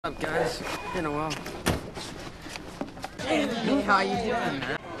What's up, guys? Been a while. Hey, how you doing,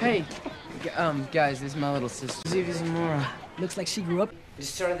 man? Hey, guys, this is my little sister. Ziva Zamora. Looks like she grew up.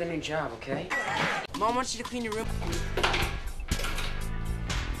 Just started the new job, okay? Mom wants you to clean your room.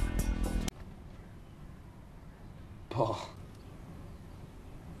 Paul.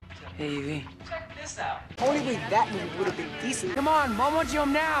 Hey, Evie. Check this out. Only way that movie would have been decent. Come on, Mom wants you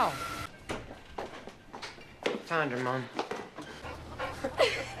home now. Found her, Mom. What are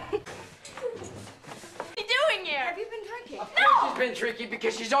you doing here? Have you been drinking? Of course she's been drinking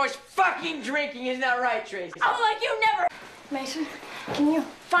because she's always fucking drinking, isn't that right, Tracy? I'm like you never. Mason, can you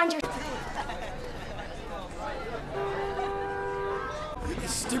find your... You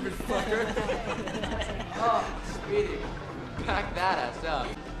stupid fucker. Oh, Speedy. Back that ass up.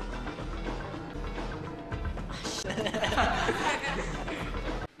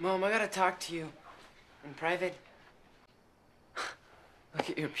 Mom, I gotta talk to you. In private. Look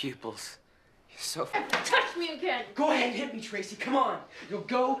at your pupils. You're so... Touch me again. Go ahead and hit me, Tracy. Come on. You'll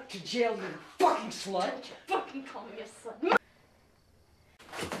go to jail, you fucking slut. Fucking call me a slut.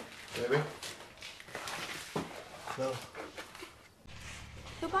 Baby? No.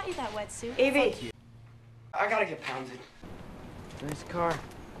 Who bought you that wetsuit? Evie. I gotta get pounded. Nice car.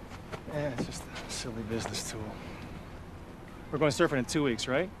 Yeah, it's just a silly business tool. We're going surfing in 2 weeks,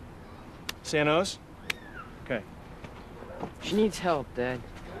 right? San Jose? Okay. She needs help, Dad.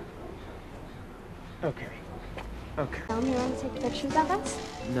 Okay. Okay. You want to take pictures of us?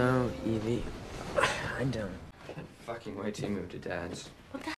 No, Evie. I don't. Fucking wait till you move to Dad's. What the